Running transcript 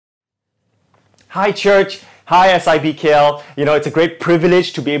Hi, church. Hi, SIBKL. You know, it's a great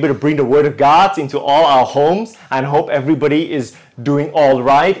privilege to be able to bring the Word of God into all our homes, and hope everybody is doing all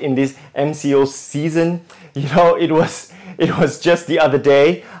right in this MCO season. You know, it was just the other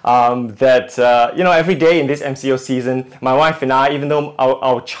day every day in this MCO season, my wife and I, even though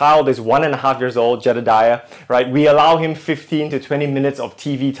our child is 1.5 years old, Jedediah, right, we allow him 15 to 20 minutes of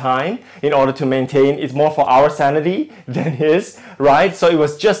TV time in order to maintain. It's more for our sanity than his, right? So it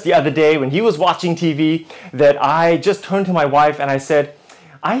was just the other day when he was watching TV that I just turned to my wife and I said,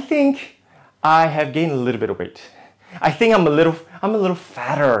 I think I have gained a little bit of weight. I think I'm a little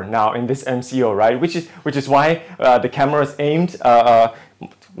fatter now in this MCO, right? Which is why the camera is aimed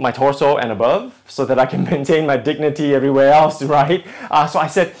my torso and above, so that I can maintain my dignity everywhere else, right? So I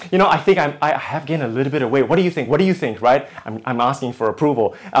said, I think I have gained a little bit of weight. What do you think? What do you think, right? I'm asking for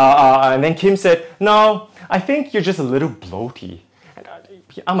approval. And then Kim said, no, I think you're just a little bloaty. And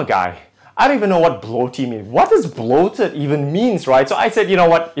I'm a guy. I don't even know what bloaty means. What does bloated even means, right? So I said, you know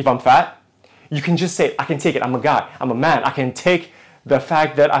what? If I'm fat, you can just say, I can take it. I'm a guy. I'm a man. I can take the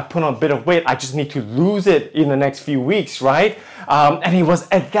fact that I put on a bit of weight. I just need to lose it in the next few weeks, right? And it was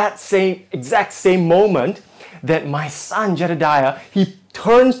at that exact same moment that my son, Jedediah, he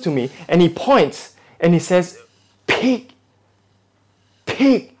turns to me and he points and he says, pig,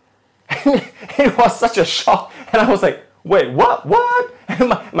 pig. It was such a shock. And I was like, wait, what? And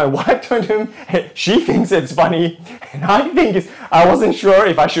my wife turned to him and she thinks it's funny. And I wasn't sure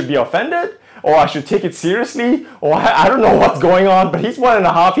if I should be offended or I should take it seriously, or I don't know what's going on, but he's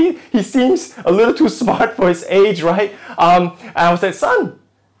 1.5. He seems a little too smart for his age, right? And I was like, son,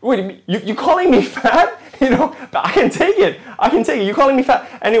 wait, you calling me fat? I can take it. You calling me fat?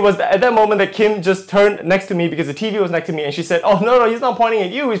 And it was at that moment that Kim just turned next to me because the TV was next to me, and she said, oh, no, he's not pointing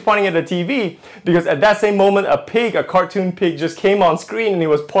at you, he's pointing at the TV. Because at that same moment, a cartoon pig just came on screen, and he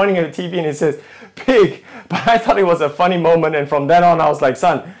was pointing at the TV, and it says, pig. But I thought it was a funny moment, and from then on, I was like,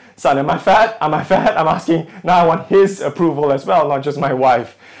 son, am I fat? Am I fat? I'm asking, now I want his approval as well, not just my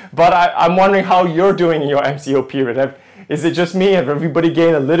wife. But I'm wondering how you're doing in your MCO period. Is it just me? Have everybody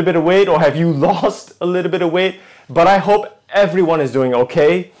gained a little bit of weight, or have you lost a little bit of weight? But I hope everyone is doing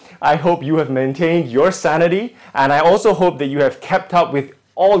okay. I hope you have maintained your sanity, and I also hope that you have kept up with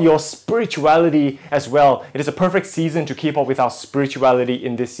all your spirituality as well. It is a perfect season to keep up with our spirituality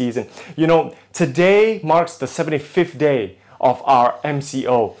in this season. Today marks the 75th day of our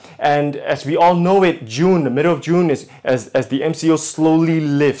MCO. And as we all know it, June, the middle of June, is as the MCO slowly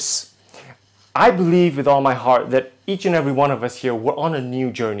lifts. I believe with all my heart that each and every one of us here, we're on a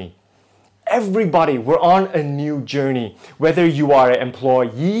new journey. Everybody, we're on a new journey. Whether you are an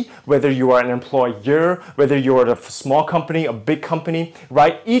employee, whether you are an employer, whether you're a small company, a big company,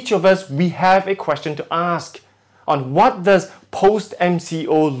 right? Each of us, we have a question to ask on what does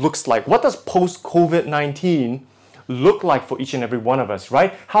post-MCO looks like? What does post-COVID-19 look like for each and every one of us,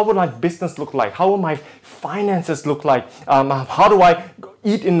 right? How would my business look like? How will my finances look like? How do I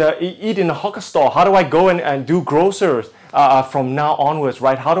eat in a hawker store? How do I go and do groceries from now onwards,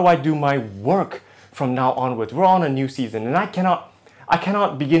 right? How do I do my work from now onwards? We're on a new season, and I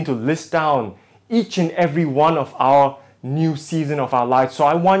cannot begin to list down each and every one of our new season of our lives. So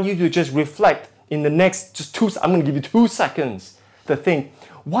I want you to just reflect in the next I'm going to give you 2 seconds to think,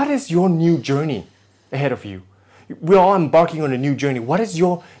 what is your new journey ahead of you? We're all embarking on a new journey. What is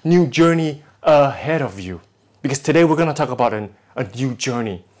your new journey ahead of you? Because today we're going to talk about a new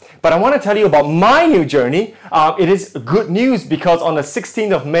journey. But I want to tell you about my new journey. It is good news because on the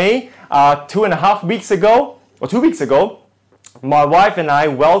 16th of May, 2.5 weeks ago, or 2 weeks ago, my wife and I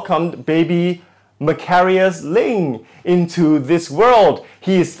welcomed baby Macarius Ling into this world.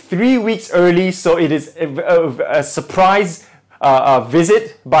 He is 3 weeks early, so it is a surprise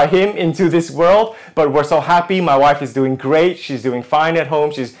visit by him into this world, but we're so happy. My wife is doing great. She's doing fine at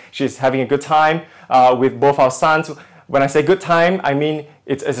home. She's having a good time with both our sons. When I say good time, I mean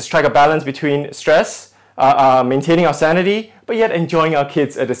it's a strike a balance between stress, maintaining our sanity, but yet enjoying our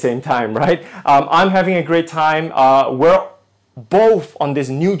kids at the same time, right? I'm having a great time. We're both on this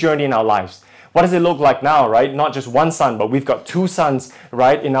new journey in our lives. What does it look like now, right? Not just one son, but we've got 2 sons,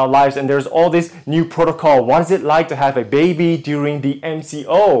 right, in our lives. And there's all this new protocol. What is it like to have a baby during the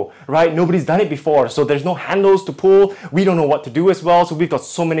MCO, right? Nobody's done it before. So there's no handles to pull. We don't know what to do as well. So we've got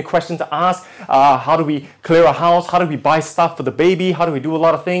so many questions to ask. How do we clear a house? How do we buy stuff for the baby? How do we do a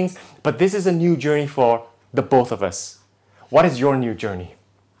lot of things? But this is a new journey for the both of us. What is your new journey?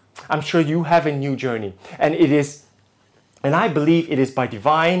 I'm sure you have a new journey. And I believe it is by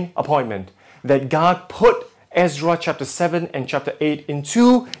divine appointment that God put Ezra chapter 7 and chapter 8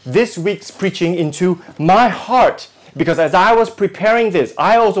 into this week's preaching into my heart. Because as I was preparing this,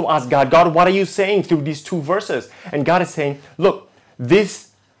 I also asked God, God, what are you saying through these two verses? And God is saying, look,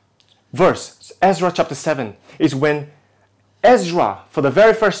 this verse, Ezra chapter 7, is when Ezra, for the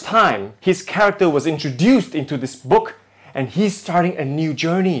very first time, his character was introduced into this book, and he's starting a new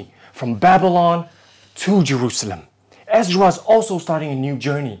journey from Babylon to Jerusalem. Ezra is also starting a new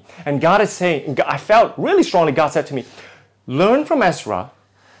journey. And God is saying, I felt really strongly, God said to me, learn from Ezra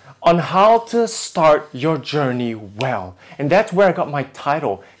on how to start your journey well. And that's where I got my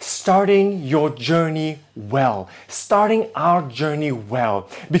title, Starting Your Journey Well. Starting our journey well.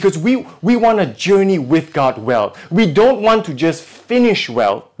 Because we want to journey with God well. We don't want to just finish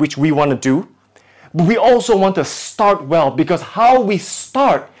well, which we want to do, but we also want to start well, because how we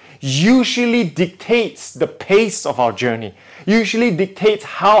start usually dictates the pace of our journey, usually dictates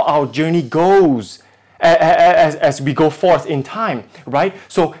how our journey goes as we go forth in time, right?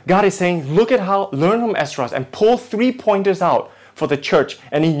 So God is saying, learn from Ezra and pull 3 pointers out for the church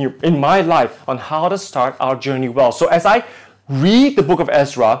and in my life on how to start our journey well. So as I read the book of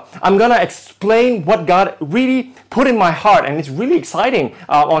Ezra, I'm going to explain what God really put in my heart, and it's really exciting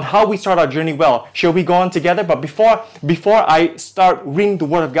on how we start our journey well. Shall we go on together? But before I start reading the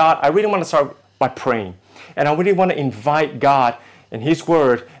Word of God, I really want to start by praying. And I really want to invite God and His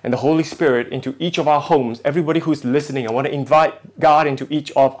Word and the Holy Spirit into each of our homes. Everybody who's listening, I want to invite God into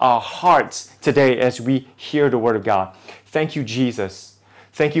each of our hearts today as we hear the Word of God. Thank you, Jesus.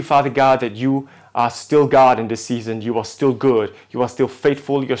 Thank you, Father God, that you are still God in this season. You are still good. You are still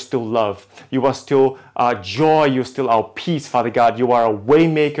faithful. You're still love. You are still joy. You're still our peace, Father God. You are a way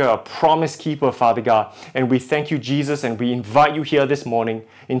maker, a promise keeper, Father God. And we thank you, Jesus, and we invite you here this morning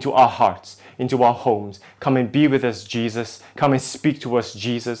into our hearts, into our homes. Come and be with us, Jesus. Come and speak to us,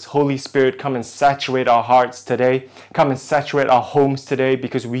 Jesus. Holy Spirit, come and saturate our hearts today. Come and saturate our homes today,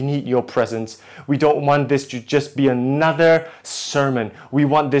 because we need your presence. We don't want this to just be another sermon. We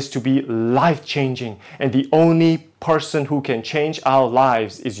want this to be life-changing. And the only person who can change our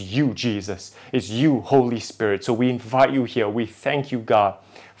lives is you, Jesus. It's you, Holy Spirit. So we invite you here. We thank you, God,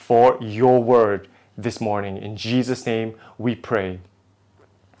 for your word this morning. In Jesus' name we pray.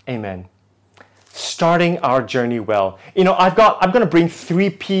 Amen. Starting our journey well. I'm going to bring 3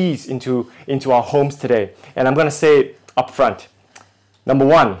 P's into our homes today, and I'm going to say it up front. Number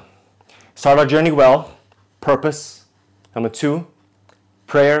 1, start our journey well, purpose. Number 2,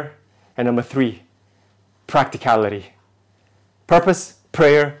 prayer. And number 3, practicality. Purpose,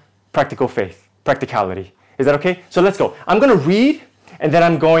 prayer, practical faith, practicality. Is that okay? So let's go. I'm going to read, and then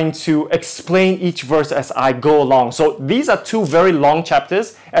I'm going to explain each verse as I go along. So these are 2 very long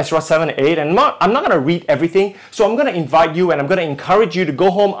chapters, Ezra 7 and 8, and I'm not going to read everything. So I'm going to invite you, and I'm going to encourage you to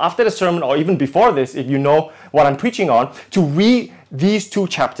go home after the sermon, or even before this, if you know what I'm preaching on, to read these 2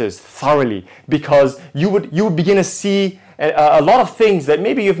 chapters thoroughly, because you would begin to see a lot of things that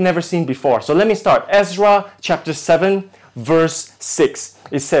maybe you've never seen before. So let me start. Ezra chapter 7, verse 6.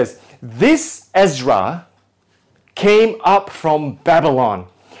 It says, "This Ezra came up from Babylon.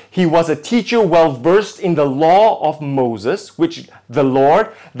 He was a teacher well versed in the law of Moses, which the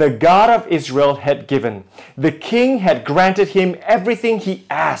Lord, the God of Israel, had given. The king had granted him everything he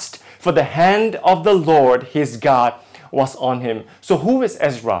asked, for the hand of the Lord his God was on him." So who is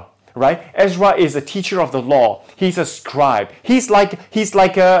Ezra? Right? Ezra is a teacher of the law. He's a scribe. He's like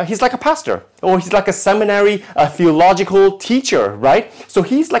a pastor, or he's like a seminary, a theological teacher, right? So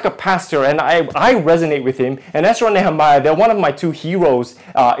he's like a pastor, and I resonate with him. And Ezra and Nehemiah, they're one of my 2 heroes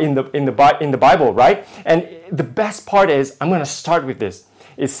in the Bible, right? And the best part is, I'm going to start with this.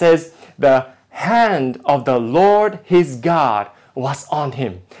 It says, the hand of the Lord his God was on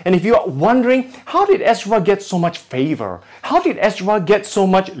him. And if you're wondering, how did Ezra get so much favor? How did Ezra get so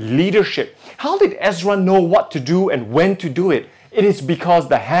much leadership? How did Ezra know what to do and when to do it? It is because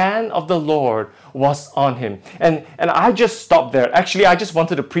the hand of the Lord was on him. And I just stopped there. Actually, I just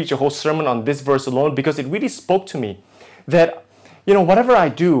wanted to preach a whole sermon on this verse alone, because it really spoke to me that, whatever I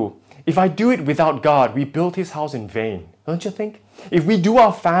do, if I do it without God, we built his house in vain. Don't you think? If we do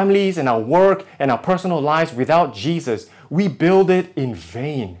our families and our work and our personal lives without Jesus, we build it in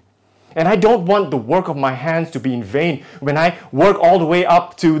vain. And I don't want the work of my hands to be in vain when I work all the way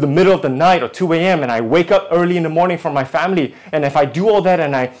up to the middle of the night or 2 a.m. and I wake up early in the morning for my family. And if I do all that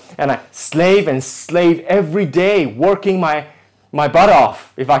and I slave every day, working my butt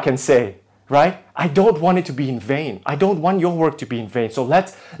off, if I can say, right? I don't want it to be in vain. I don't want your work to be in vain. So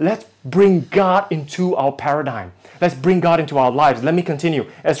let's bring God into our paradigm. Let's bring God into our lives. Let me continue.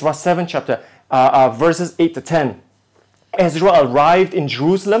 Ezra 7 chapter verses 8 to 10. Ezra arrived in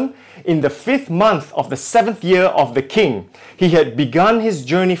Jerusalem in the 5th month of the 7th year of the king. He had begun his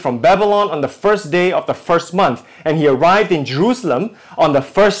journey from Babylon on the 1st day of the 1st month, and he arrived in Jerusalem on the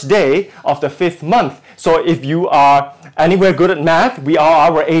 1st day of the 5th month. So if you are anywhere good at math, we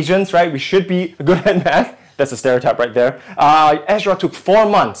are our Asians, right? We should be good at math. That's a stereotype right there. Ezra took 4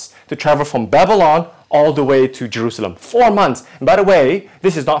 months to travel from Babylon all the way to Jerusalem. 4 months. And by the way,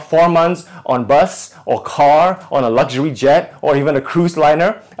 this is not 4 months on bus or car, on a luxury jet, or even a cruise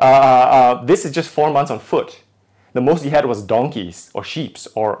liner. This is just 4 months on foot. The most he had was donkeys or sheep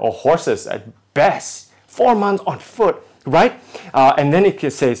or horses at best. 4 months on foot, right? And then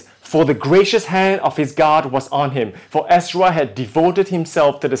it says, for the gracious hand of his God was on him, for Ezra had devoted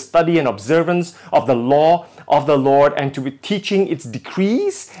himself to the study and observance of the law of the Lord and to teaching its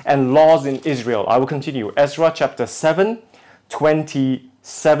decrees and laws in Israel. I will continue. Ezra chapter 7,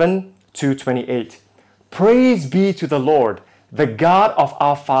 27 to 28. Praise be to the Lord, the God of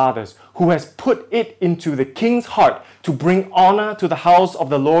our fathers, who has put it into the king's heart to bring honor to the house of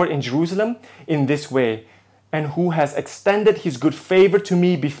the Lord in Jerusalem in this way, and who has extended his good favor to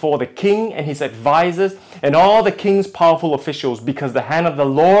me before the king and his advisors and all the king's powerful officials, because the hand of the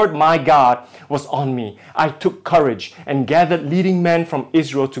Lord my God was on me. I took courage and gathered leading men from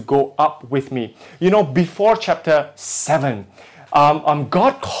Israel to go up with me. You know, before chapter 7,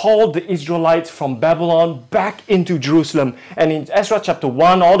 God called the Israelites from Babylon back into Jerusalem. And in Ezra chapter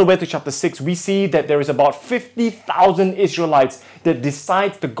 1 all the way to chapter 6, we see that there is about 50,000 Israelites that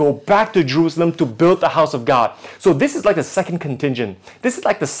decide to go back to Jerusalem to build the house of God. So this is like the second contingent. This is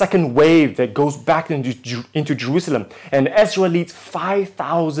like the second wave that goes back into Jerusalem. And Ezra leads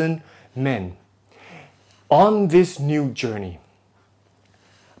 5,000 men on this new journey.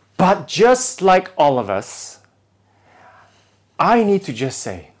 But just like all of us, I need to just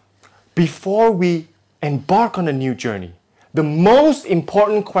say, before we embark on a new journey, the most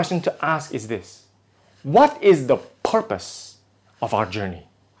important question to ask is this: what is the purpose of our journey?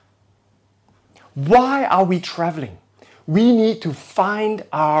 Why are we traveling? We need to find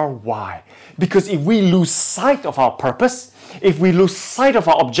our why. Because if we lose sight of our purpose, if we lose sight of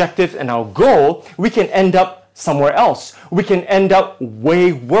our objective and our goal, we can end up somewhere else. We can end up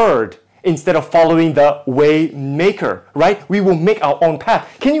wayward instead of following the way maker, right? We will make our own path.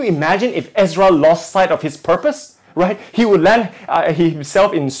 Can you imagine if Ezra lost sight of his purpose, right? He would land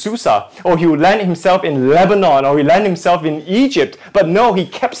himself in Susa, or he would land himself in Lebanon, or he land himself in Egypt. But no, he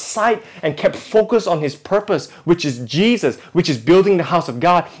kept sight and kept focus on his purpose, which is Jesus, which is building the house of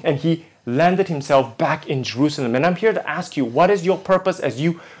God, and he landed himself back in Jerusalem. And I'm here to ask you, what is your purpose as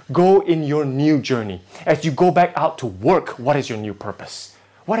you go in your new journey? As you go back out to work, what is your new purpose?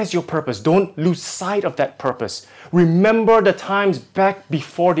 What is your purpose? Don't lose sight of that purpose. Remember the times back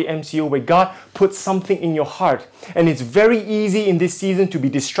before the MCO where God put something in your heart. And it's very easy in this season to be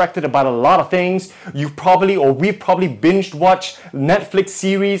distracted about a lot of things. We've probably binged watched Netflix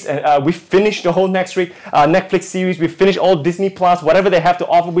series. And we finished the whole Netflix series. We finished all Disney Plus, whatever they have to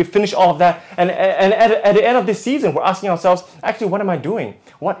offer. We finished all of that. And at the end of this season, we're asking ourselves, actually, what am I doing?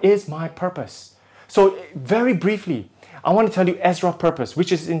 What is my purpose? So very briefly, I want to tell you Ezra's purpose,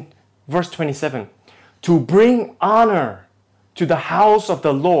 which is in verse 27, to bring honor to the house of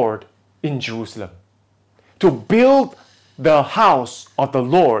the Lord in Jerusalem. To build the house of the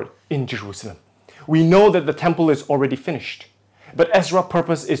Lord in Jerusalem. We know that the temple is already finished, but Ezra's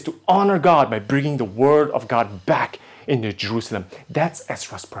purpose is to honor God by bringing the word of God back into Jerusalem. That's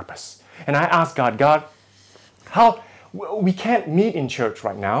Ezra's purpose. And I asked God, how we can't meet in church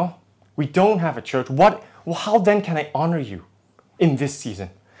right now. We don't have a church. How then can I honor you in this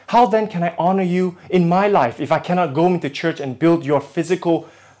season? How then can I honor you in my life if I cannot go into church and build your physical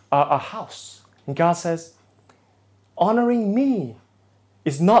house? And God says, honoring me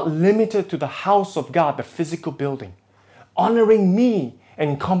is not limited to the house of God, the physical building. Honoring me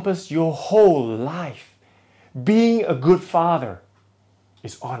encompasses your whole life. Being a good father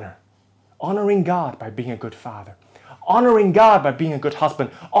is honor. Honoring God by being a good father. Honoring God by being a good husband.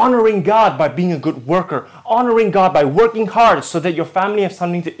 Honoring God by being a good worker. Honoring God by working hard so that your family has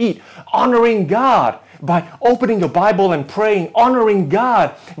something to eat. Honoring God by opening your Bible and praying. Honoring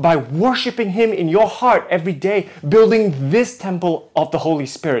God by worshiping Him in your heart every day. Building this temple of the Holy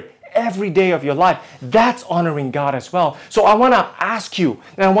Spirit every day of your life. That's honoring God as well. So I want to ask you,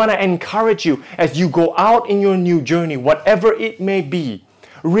 and I want to encourage you as you go out in your new journey, whatever it may be,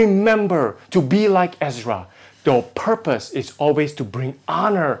 remember to be like Ezra. The purpose is always to bring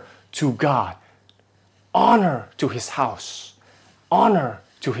honor to God, honor to His house, honor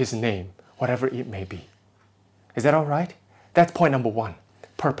to His name, whatever it may be. Is that all right? That's point number 1,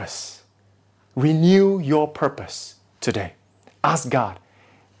 purpose. Renew your purpose today. Ask God,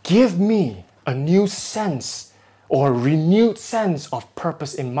 give me a new sense or a renewed sense of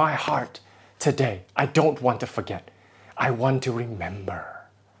purpose in my heart today. I don't want to forget. I want to remember.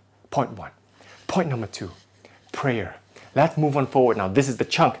 Point one. Point number two, prayer. Let's move on forward now. This is the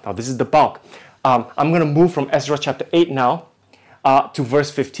chunk. Now this is the bulk. I'm going to move from Ezra chapter 8 now to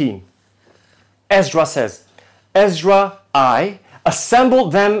verse 15. Ezra says, Ezra, I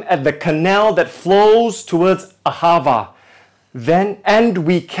assembled them at the canal that flows towards Ahava. And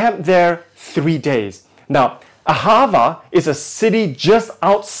we camped there 3 days. Now, Ahava is a city just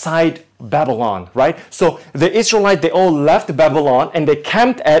outside Babylon, right? So the Israelites, they all left Babylon and they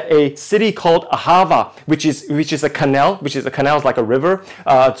camped at a city called Ahava, which is a canal, is like a river.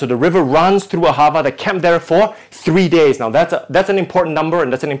 So the river runs through Ahava. They camped there for 3 days. Now that's an important number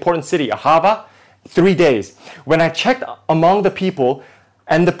and that's an important city. Ahava, 3 days. When I checked among the people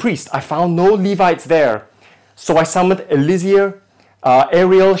and the priests, I found no Levites there. So I summoned Eliezer,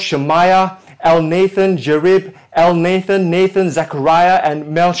 Ariel, Shemaiah, Elnathan, Jerib, Nathan, Zechariah, and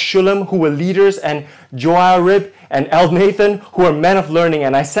Meshullam, who were leaders, and Joarib and Elnathan, who were men of learning.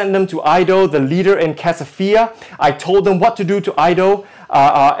 And I sent them to Iddo, the leader in Casaphia. I told them what to do to Iddo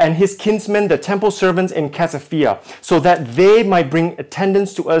and his kinsmen, the temple servants in Casaphia, so that they might bring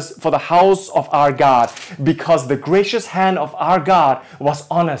attendance to us for the house of our God, because the gracious hand of our God was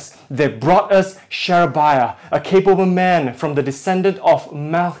on us. They brought us Sherebiah, a capable man from the descendant of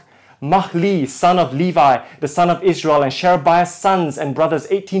Mahli, son of Levi, the son of Israel, and Sherebiah's sons and brothers,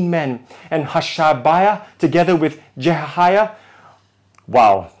 18 men, and Hashabiah, together with Jehiah.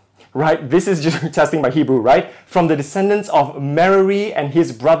 Wow, right? This is just testing my Hebrew, right? From the descendants of Merari and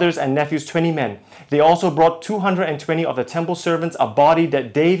his brothers and nephews, 20 men. They also brought 220 of the temple servants, a body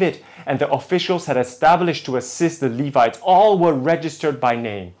that David and the officials had established to assist the Levites. All were registered by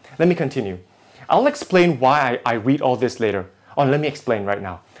name. Let me continue. I'll explain why I read all this later. Oh, let me explain right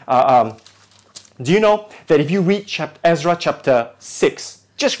now. Do you know that if you read Ezra chapter 6,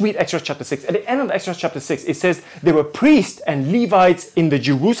 just read Ezra chapter 6. At the end of Ezra chapter 6, it says there were priests and Levites in the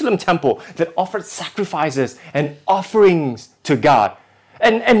Jerusalem temple that offered sacrifices and offerings to God.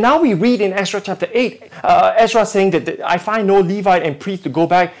 And now we read in Ezra chapter 8, Ezra saying that I find no Levite and priest to go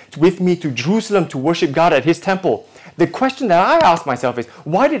back with me to Jerusalem to worship God at his temple. The question that I ask myself is,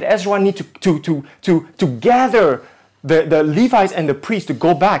 why did Ezra need to gather the Levites and the priests to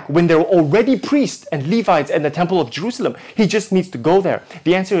go back when there were already priests and Levites in the temple of Jerusalem? He just needs to go there.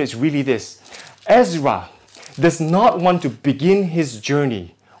 The answer is really this. Ezra does not want to begin his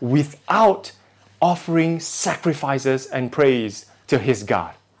journey without offering sacrifices and praise to his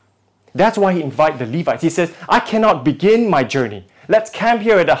God. That's why he invites the Levites. He says, I cannot begin my journey. Let's camp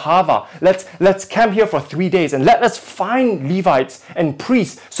here at Ahava. Let's camp here for 3 days and let us find Levites and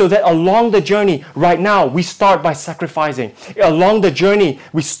priests so that along the journey right now we start by sacrificing. Along the journey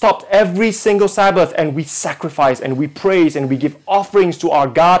we stopped every single Sabbath and we sacrifice and we praise and we give offerings to our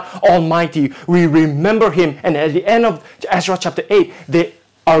God Almighty. We remember Him, and at the end of Ezra chapter 8 they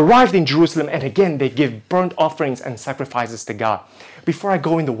arrived in Jerusalem and again they give burnt offerings and sacrifices to God. Before I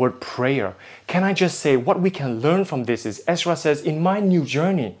go in the word prayer, can I just say what we can learn from this is Ezra says, in my new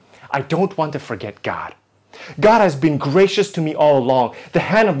journey, I don't want to forget God. God has been gracious to me all along. The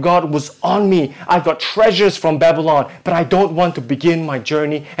hand of God was on me. I've got treasures from Babylon, but I don't want to begin my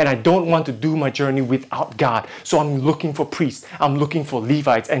journey and I don't want to do my journey without God. So I'm looking for priests. I'm looking for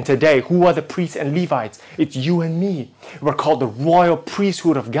Levites. And today, who are the priests and Levites? It's you and me. We're called the royal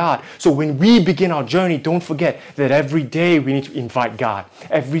priesthood of God. So when we begin our journey, don't forget that every day we need to invite God.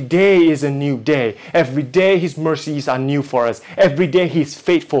 Every day is a new day. Every day His mercies are new for us. Every day He's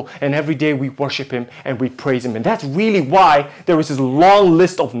faithful, and every day we worship Him and we praise Him. And that's really why there is this long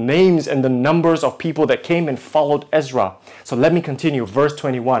list of names and the numbers of people that came and followed Ezra. So let me continue. Verse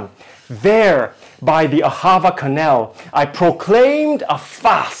 21. There, by the Ahava canal, I proclaimed a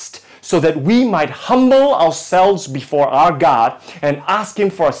fast so that we might humble ourselves before our God and ask Him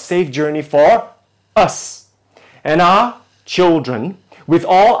for a safe journey for us and our children with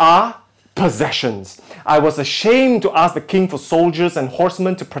all our possessions. I was ashamed to ask the king for soldiers and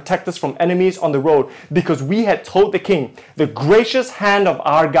horsemen to protect us from enemies on the road, because we had told the king, the gracious hand of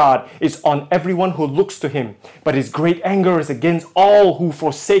our God is on everyone who looks to Him, but His great anger is against all who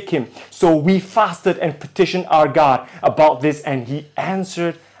forsake Him. So we fasted and petitioned our God about this, and He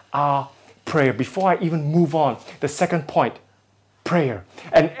answered our prayer. Before I even move on, the second point, prayer.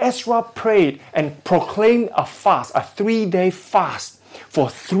 And Ezra prayed and proclaimed a fast, a 3-day fast, for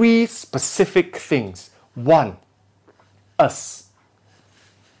 3 specific things. 1, us,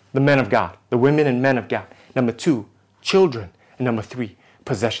 the men of God, the women and men of God. Number 2, children. And number 3,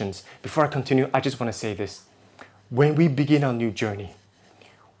 possessions. Before I continue, I just want to say this. when we begin our new journey,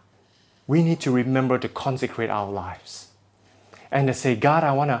 we need to remember to consecrate our lives and to say, God,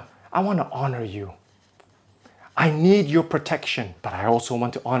 I want to honor you. I need your protection, but I also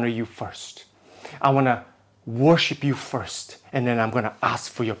want to honor you first. I want to worship you first, and then I'm going to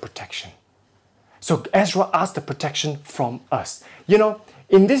ask for your protection. So Ezra asked the protection from us. You know,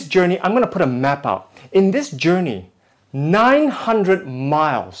 in this journey, I'm going to put a map out. In this journey, 900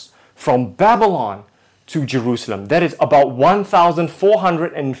 miles from Babylon to Jerusalem, that is about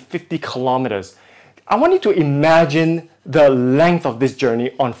 1,450 kilometers. I want you to imagine the length of this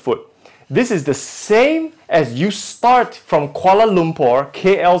journey on foot. This is the same as you start from Kuala Lumpur,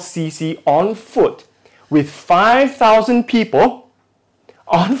 KLCC on foot with 5,000 people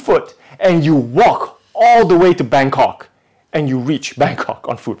on foot, and you walk all the way to Bangkok and you reach Bangkok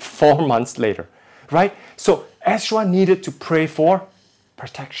on foot 4 months later, right? So Ezra needed to pray for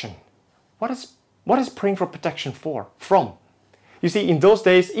protection. What is praying for protection from? You see, in those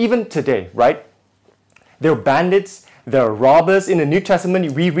days, even today, right? There are bandits, there are robbers. In the New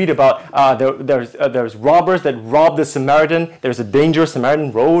Testament, we read about there's robbers that rob the Samaritan. There's a dangerous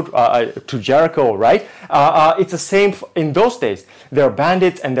Samaritan road to Jericho, right? It's the same in those days. There are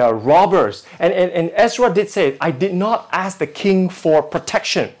bandits and there are robbers. And Ezra did say, I did not ask the king for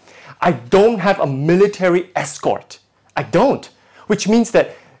protection. I don't have a military escort. I don't. Which means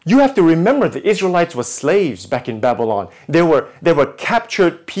that you have to remember the Israelites were slaves back in Babylon. They were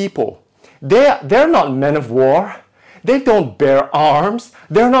captured people. They're not men of war. They don't bear arms.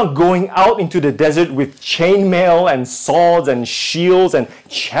 They're not going out into the desert with chainmail and swords and shields and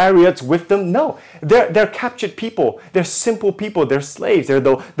chariots with them. No, they're captured people. They're simple people. They're slaves. They're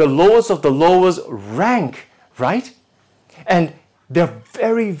the lowest of the lowest rank, right? And they're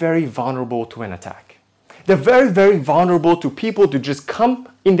very, very vulnerable to an attack. They're very, very vulnerable to people to just come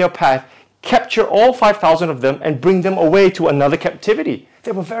in their path, capture all 5,000 of them, and bring them away to another captivity.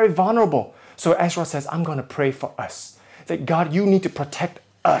 They were very vulnerable. So Ezra says, I'm going to pray for us. That God, you need to protect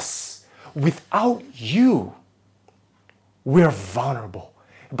us. Without you, we're vulnerable.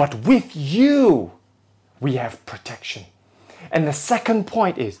 But with you, we have protection. And the second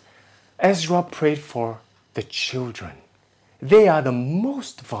point is, Ezra prayed for the children. They are the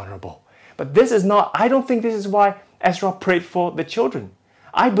most vulnerable. But this is not, I don't think this is why Ezra prayed for the children.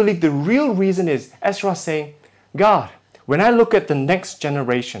 I believe the real reason is Ezra saying, God, when I look at the next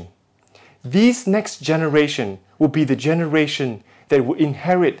generation, these next generation will be the generation that will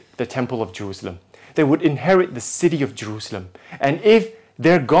inherit the Temple of Jerusalem. They would inherit the city of Jerusalem. And if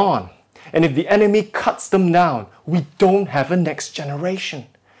they're gone, and if the enemy cuts them down, we don't have a next generation.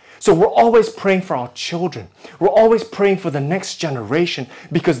 So we're always praying for our children. We're always praying for the next generation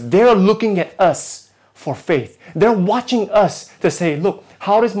because they're looking at us for faith. They're watching us to say, look,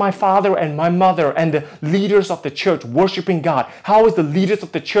 how is my father and my mother and the leaders of the church worshiping God? How is the leaders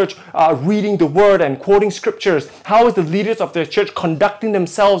of the church reading the word and quoting scriptures? How is the leaders of the church conducting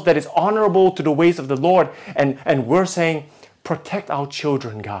themselves that is honorable to the ways of the Lord? And we're saying, protect our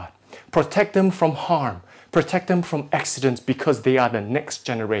children, God. Protect them from harm. Protect them from accidents because they are the next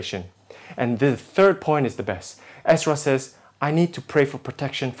generation. And the third point is the best. Ezra says, I need to pray for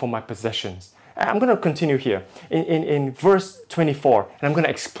protection for my possessions. I'm going to continue here in verse 24, and I'm going to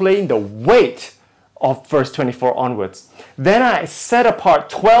explain the weight of verse 24 onwards. Then I set apart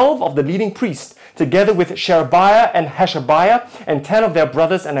 12 of the leading priests, together with Sherebiah and Hashabiah, and 10 of their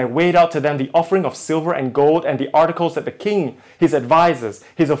brothers, and I weighed out to them the offering of silver and gold, and the articles that the king, his advisors,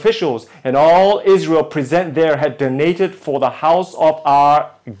 his officials, and all Israel present there had donated for the house of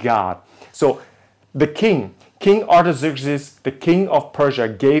our God. So the King Artaxerxes, the king of Persia,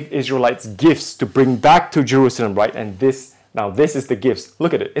 gave Israelites gifts to bring back to Jerusalem, right? And this is the gifts.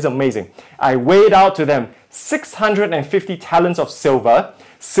 Look at it. It's amazing. I weighed out to them 650 talents of silver,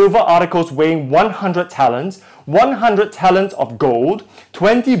 silver articles weighing 100 talents, 100 talents of gold,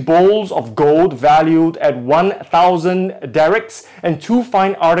 20 bowls of gold valued at 1,000 darics, and 2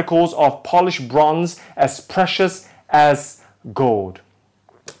 fine articles of polished bronze as precious as gold.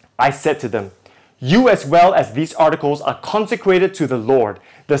 I said to them, you as well as these articles are consecrated to the Lord.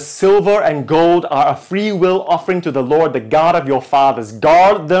 The silver and gold are a free will offering to the Lord, the God of your fathers.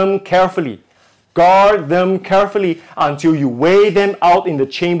 Guard them carefully. Guard them carefully until you weigh them out in the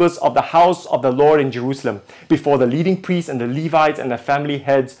chambers of the house of the Lord in Jerusalem, before the leading priests and the Levites and the family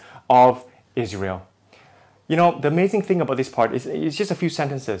heads of Israel. You know, the amazing thing about this part is it's just a few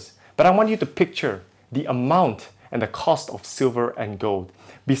sentences, but I want you to picture the amount and the cost of silver and gold.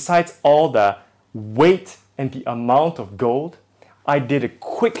 Besides all the weight and the amount of gold, I did a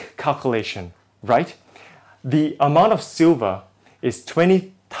quick calculation, right? The amount of silver is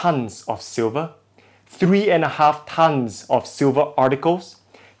 20 tons of silver, 3.5 tons of silver articles,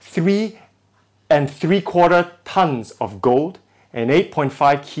 3.75 tons of gold, and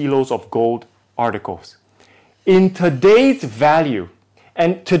 8.5 kilos of gold articles. In today's value,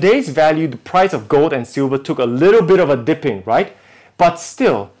 the price of gold and silver took a little bit of a dipping, right? But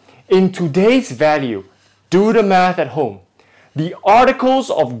still, in today's value, do the math at home. The articles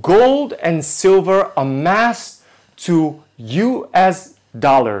of gold and silver amassed to US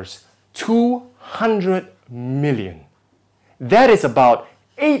dollars 200 million. That is about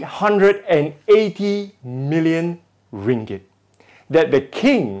 880 million ringgit that the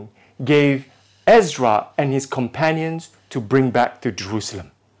king gave Ezra and his companions to bring back to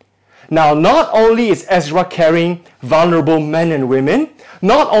Jerusalem. Now, not only is Ezra carrying vulnerable men and women,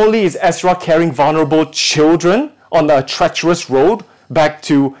 not only is Ezra carrying vulnerable children on the treacherous road back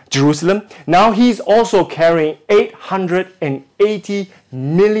to Jerusalem, now he's also carrying 880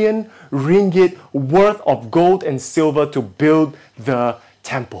 million ringgit worth of gold and silver to build the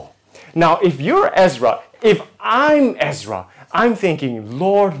temple. Now, if you're Ezra, if I'm Ezra, I'm thinking,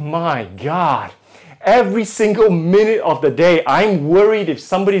 Lord my God, every single minute of the day, I'm worried if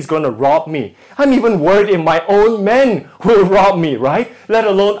somebody's going to rob me. I'm even worried if my own men will rob me, right? Let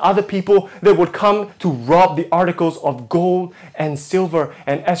alone other people that would come to rob the articles of gold and silver.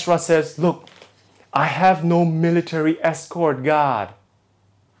 And Ezra says, look, I have no military escort, God.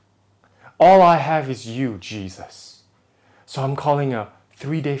 All I have is you, Jesus. So I'm calling a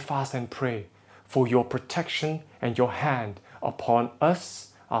 3-day fast and pray for your protection and your hand upon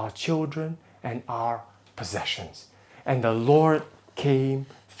us, our children, and our possessions. And the Lord came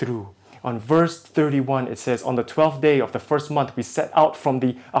through. On verse 31, it says, on the 12th day of the first month, we set out from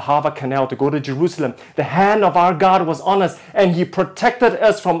the Ahava Canal to go to Jerusalem. The hand of our God was on us, and He protected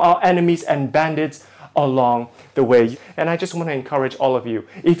us from our enemies and bandits along the way. And I just want to encourage all of you,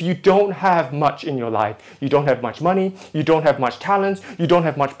 if you don't have much in your life, you don't have much money, you don't have much talents, you don't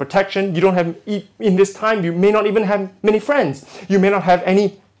have much protection, you don't have, in this time, you may not even have many friends, you may not have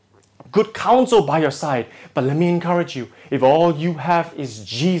any good counsel by your side. But let me encourage you, if all you have is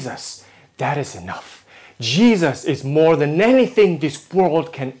Jesus, that is enough. Jesus is more than anything this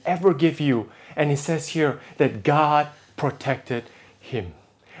world can ever give you. And it says here that God protected him.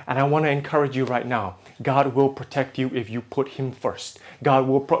 And I want to encourage you right now, God will protect you if you put Him first. God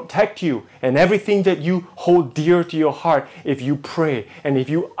will protect you and everything that you hold dear to your heart if you pray and if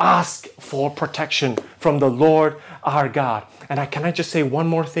you ask for protection from the Lord our God. And can I just say one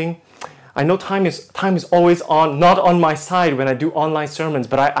more thing? I know time is always not on my side when I do online sermons,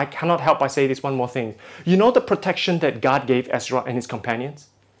 but I cannot help but say this one more thing. You know the protection that God gave Ezra and his companions?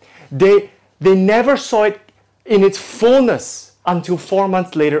 They never saw it in its fullness until 4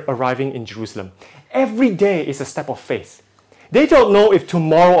 months later arriving in Jerusalem. Every day is a step of faith. They don't know if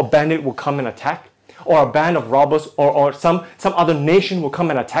tomorrow a bandit will come and attack, or a band of robbers or some other nation will come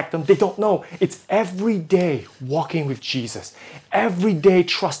and attack them. They don't know. It's every day walking with Jesus. Every day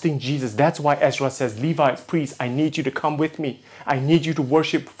trusting Jesus. That's why Ezra says, Levites, priests, I need you to come with me. I need you to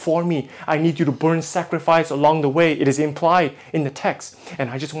worship for me. I need you to burn sacrifice along the way. It is implied in the text. And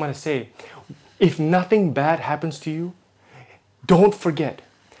I just want to say, if nothing bad happens to you, don't forget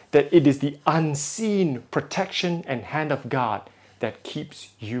that it is the unseen protection and hand of God that keeps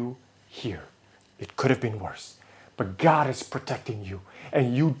you here. It could have been worse, but God is protecting you,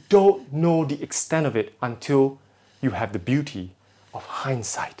 and you don't know the extent of it until you have the beauty of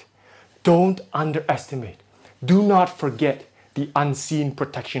hindsight. Don't underestimate. Do not forget the unseen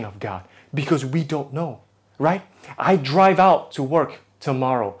protection of God, because we don't know, right? I drive out to work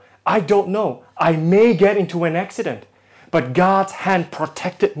tomorrow. I don't know. I may get into an accident. But God's hand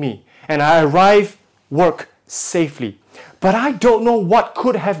protected me, and I arrived work safely. But I don't know what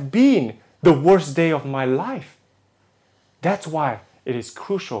could have been the worst day of my life. That's why it is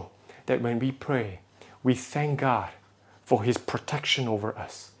crucial that when we pray, we thank God for His protection over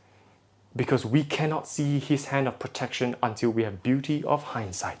us. Because we cannot see His hand of protection until we have beauty of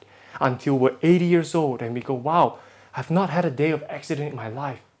hindsight. Until we're 80 years old and we go, wow, I've not had a day of accident in my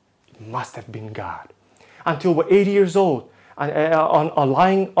life. It must have been God. Until we're 80 years old and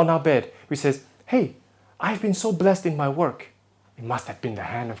lying on our bed, we says, hey, I've been so blessed in my work. It must have been the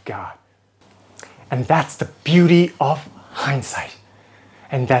hand of God. And that's the beauty of hindsight.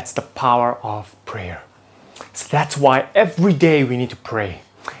 And that's the power of prayer. So that's why every day we need to pray.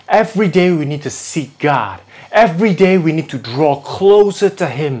 Every day we need to seek God. Every day we need to draw closer to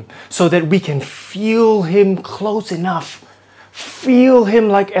Him so that we can feel Him close enough. Feel Him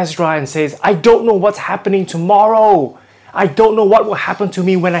like Ezra and says, I don't know what's happening tomorrow. I don't know what will happen to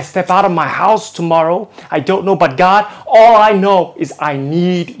me when I step out of my house tomorrow. I don't know, but God, all I know is I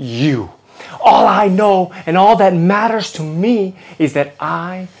need you. All I know and all that matters to me is that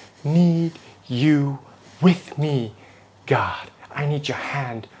I need you with me, God. I need your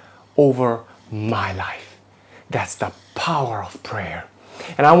hand over my life. That's the power of prayer.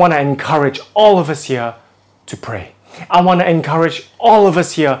 And I want to encourage all of us here to pray. I want to encourage all of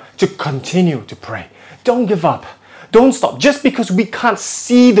us here to continue to pray. Don't give up. Don't stop. Just because we can't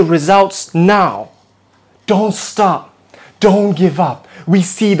see the results now, don't stop. Don't give up. We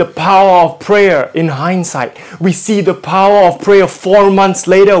see the power of prayer in hindsight. We see the power of prayer 4 months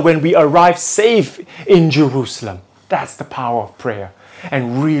later when we arrive safe in Jerusalem. That's the power of prayer.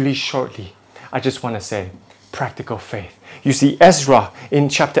 And really shortly, I just want to say, practical faith. You see, Ezra in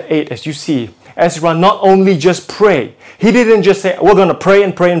chapter 8, as you see, Ezra not only just prayed. He didn't just say, we're going to pray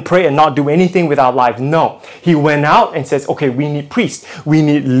and pray and pray and not do anything with our life. No. He went out and says, okay, we need priests. We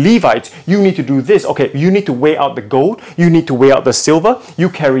need Levites. You need to do this. Okay, you need to weigh out the gold. You need to weigh out the silver. You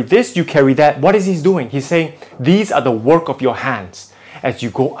carry this. You carry that. What is he doing? He's saying, these are the work of your hands. As you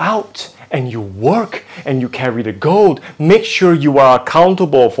go out and you work and you carry the gold, make sure you are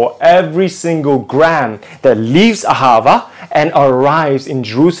accountable for every single gram that leaves Ahava and arrives in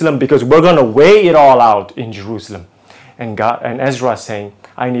Jerusalem, because we're going to weigh it all out in Jerusalem. And Ezra is saying,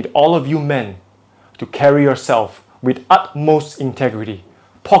 I need all of you men to carry yourself with utmost integrity,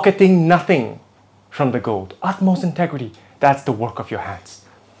 pocketing nothing from the gold. Utmost integrity. That's the work of your hands.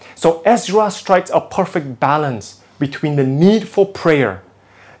 So Ezra strikes a perfect balance between the need for prayer.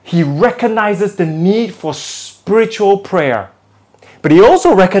 He recognizes the need for spiritual prayer, but he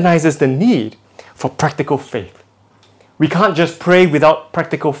also recognizes the need for practical faith. We can't just pray without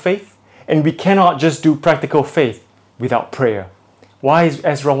practical faith, and we cannot just do practical faith without prayer. Why is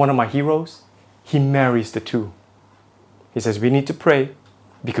Ezra one of my heroes? He marries the two. He says, we need to pray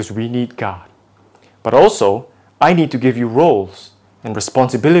because we need God. But also, I need to give you roles and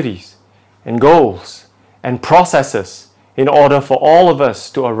responsibilities and goals and processes in order for all of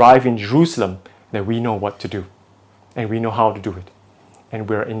us to arrive in Jerusalem, that we know what to do and we know how to do it. And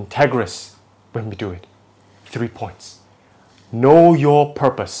we're integrous when we do it. 3 points. Know your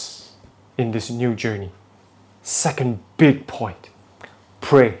purpose in this new journey. Second big point,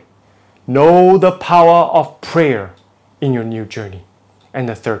 pray. Know the power of prayer in your new journey. And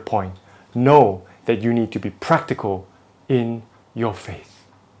the third point, know that you need to be practical in your faith.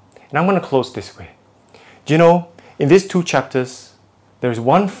 And I'm going to close this way. Do you know, in these 2 chapters, there's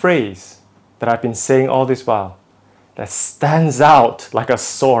one phrase that I've been saying all this while that stands out like a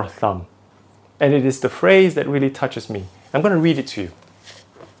sore thumb. And it is the phrase that really touches me. I'm going to read it to you.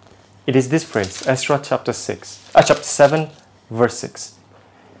 It is this phrase, Ezra chapter 7, verse 6.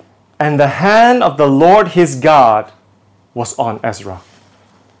 And the hand of the Lord his God was on Ezra.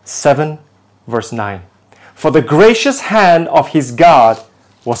 7, verse 9. For the gracious hand of his God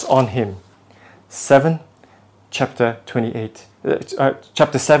was on him. Chapter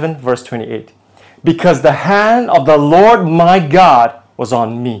 7, verse 28. Because the hand of the Lord my God was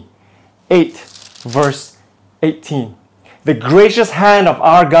on me. 8, verse 18. The gracious hand of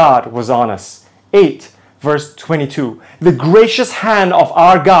our God was on us. 8, verse 22. The gracious hand of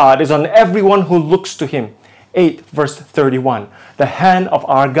our God is on everyone who looks to him. 8, verse 31. The hand of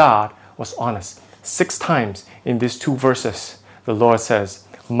our God was on us. 6 times in these 2 verses, the Lord says,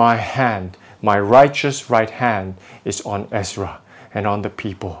 my hand, my righteous right hand is on Ezra and on the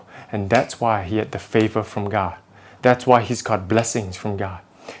people. And that's why he had the favor from God. That's why he's got blessings from God.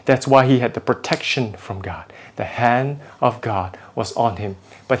 That's why he had the protection from God. The hand of God was on him.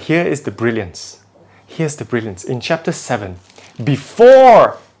 But here is the brilliance. Here's the brilliance. In chapter 7,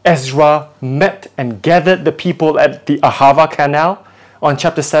 before Ezra met and gathered the people at the Ahava Canal, on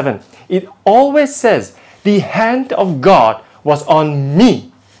chapter 7, it always says, the hand of God was on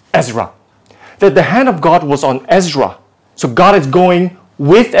me, Ezra. That the hand of God was on Ezra. So God is going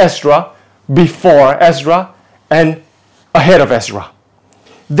with Ezra, before Ezra, and ahead of Ezra.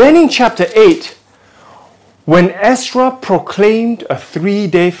 Then in chapter 8, when Ezra proclaimed a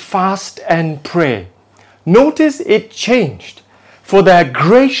 3-day fast and pray, notice it changed. For the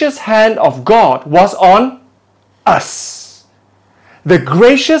gracious hand of God was on us. The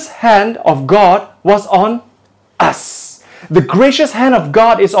gracious hand of God was on us. The gracious hand of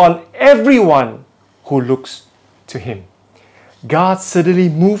God is on everyone who looks to him. God suddenly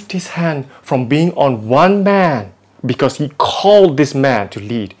moved his hand from being on one man, because he called this man to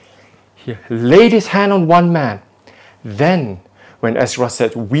lead. He laid his hand on one man. Then, when Ezra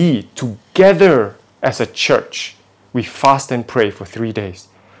said, we together as a church, we fast and pray for 3 days,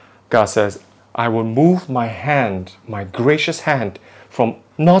 God says, I will move my hand, my gracious hand, from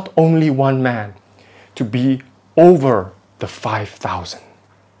not only one man to be over the 5,000.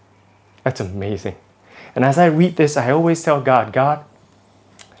 That's amazing. And as I read this, I always tell God, God,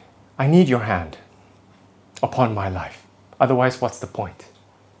 I need your hand upon my life. Otherwise, what's the point?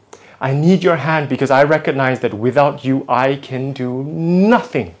 I need your hand because I recognize that without you, I can do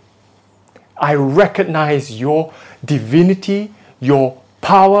nothing. I recognize your divinity, your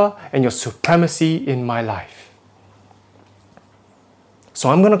power, and your supremacy in my life. So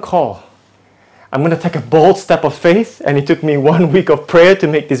I'm going to take a bold step of faith, and it took me 1 week of prayer to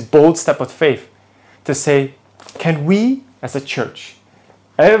make this bold step of faith, to say, can we as a church,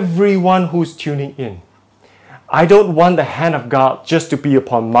 everyone who's tuning in, I don't want the hand of God just to be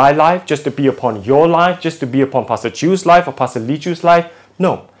upon my life, just to be upon your life, just to be upon Pastor Chu's life or Pastor Lee Chu's life.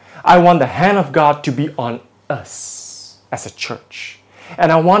 No, I want the hand of God to be on us as a church. And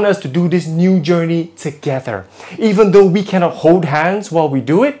I want us to do this new journey together. Even though we cannot hold hands while we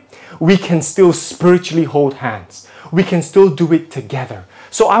do it, we can still spiritually hold hands. We can still do it together.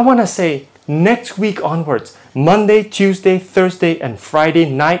 So I want to say, next week onwards, Monday, Tuesday, Thursday, and Friday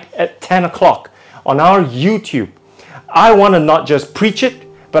night at 10 o'clock on our YouTube, I want to not just preach it,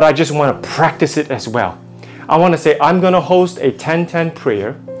 but I just want to practice it as well. I want to say, I'm going to host a 10-10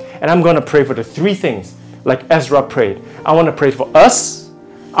 prayer, and I'm going to pray for the three things, like Ezra prayed. I want to pray for us,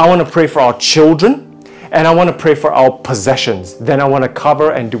 I want to pray for our children, and I want to pray for our possessions. Then I want to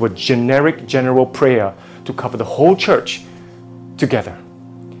cover and do a general prayer to cover the whole church together.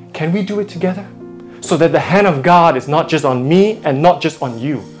 Can we do it together? So that the hand of God is not just on me and not just on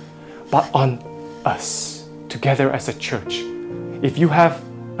you, but on us together as a church. If you have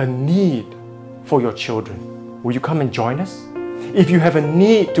a need for your children, will you come and join us? If you have a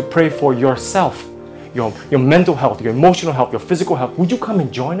need to pray for yourself, your mental health, your emotional health, your physical health, would you come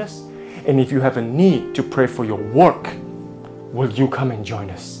and join us? And if you have a need to pray for your work, will you come and join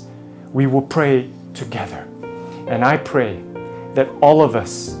us? We will pray together. And I pray that all of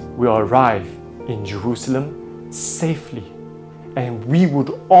us will arrive in Jerusalem safely. And we would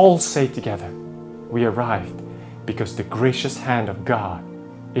all say together, we arrived because the gracious hand of God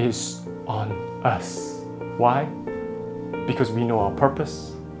is on us. Why? Because we know our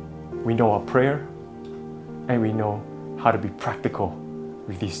purpose, we know our prayer, and we know how to be practical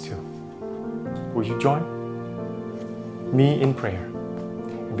with these two. Will you join me in prayer?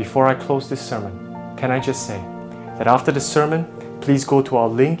 Before I close this sermon, can I just say that after the sermon, please go to our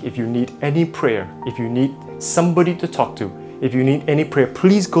link if you need any prayer, if you need somebody to talk to, if you need any prayer,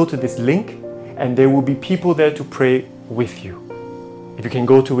 please go to this link and there will be people there to pray with you. If you can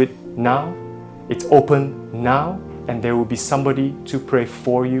go to it now, it's open now, and there will be somebody to pray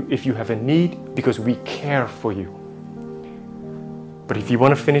for you if you have a need, because we care for you. But if you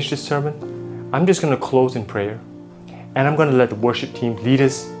want to finish this sermon, I'm just going to close in prayer, and I'm going to let the worship team lead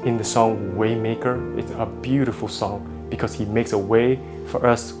us in the song Waymaker. It's a beautiful song because He makes a way for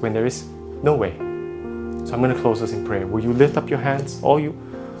us when there is no way. So I'm going to close us in prayer. Will you lift up your hands?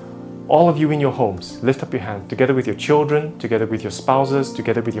 All of you in your homes, lift up your hand together with your children, together with your spouses,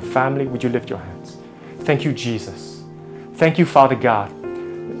 together with your family. Would you lift your hands? Thank you, Jesus. Thank you, Father God,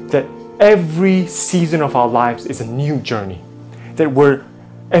 that every season of our lives is a new journey, that we're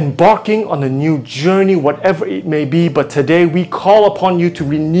embarking on a new journey, whatever it may be. But today we call upon you to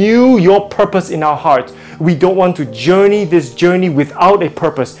renew your purpose in our hearts. We don't want to journey this journey without a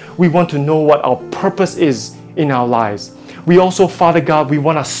purpose. We want to know what our purpose is in our lives. We also, Father God, we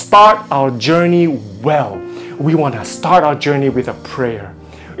want to start our journey well. We want to start our journey with a prayer.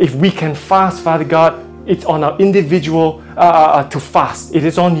 If we can fast, Father God, it's on our individual to fast. It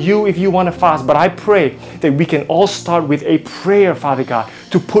is on you if you want to fast. But I pray that we can all start with a prayer, Father God,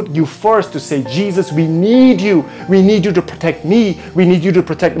 to put you first, to say, Jesus, we need you. We need you to protect me. We need you to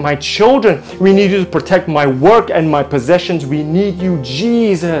protect my children. We need you to protect my work and my possessions. We need you,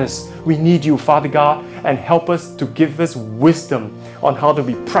 Jesus. We need you, Father God, and help us to give us wisdom on how to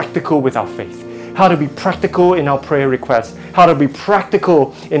be practical with our faith, how to be practical in our prayer requests, how to be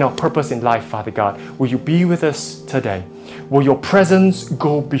practical in our purpose in life, Father God. Will you be with us today? Will your presence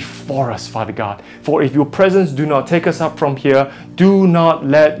go before us, Father God? For if your presence do not take us up from here, do not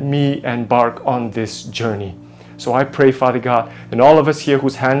let me embark on this journey. So I pray, Father God, and all of us here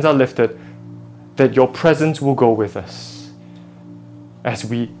whose hands are lifted, that your presence will go with us as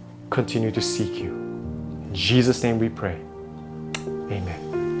we continue to seek you. In Jesus' name we pray. Amen.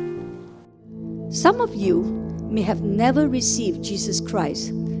 Some of you may have never received Jesus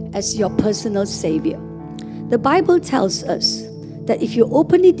Christ as your personal Savior. The Bible tells us that if you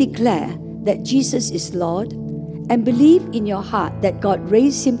openly declare that Jesus is Lord and believe in your heart that God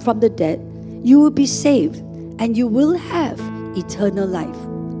raised Him from the dead, you will be saved and you will have eternal life.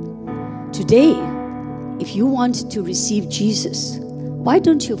 Today, if you want to receive Jesus, Why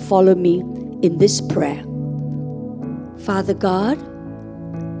don't you follow me in this prayer? Father God,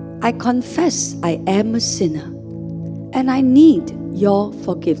 I confess I am a sinner and I need your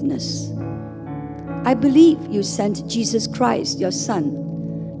forgiveness. I believe you sent Jesus Christ, your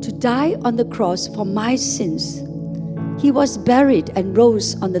Son, to die on the cross for my sins. He was buried and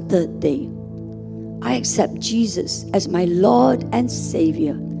rose on the third day. I accept Jesus as my Lord and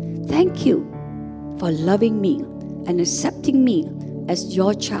Savior. Thank you for loving me and accepting me as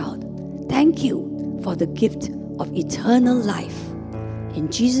your child. Thank you for the gift of eternal life. In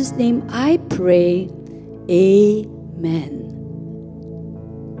Jesus' name I pray, amen.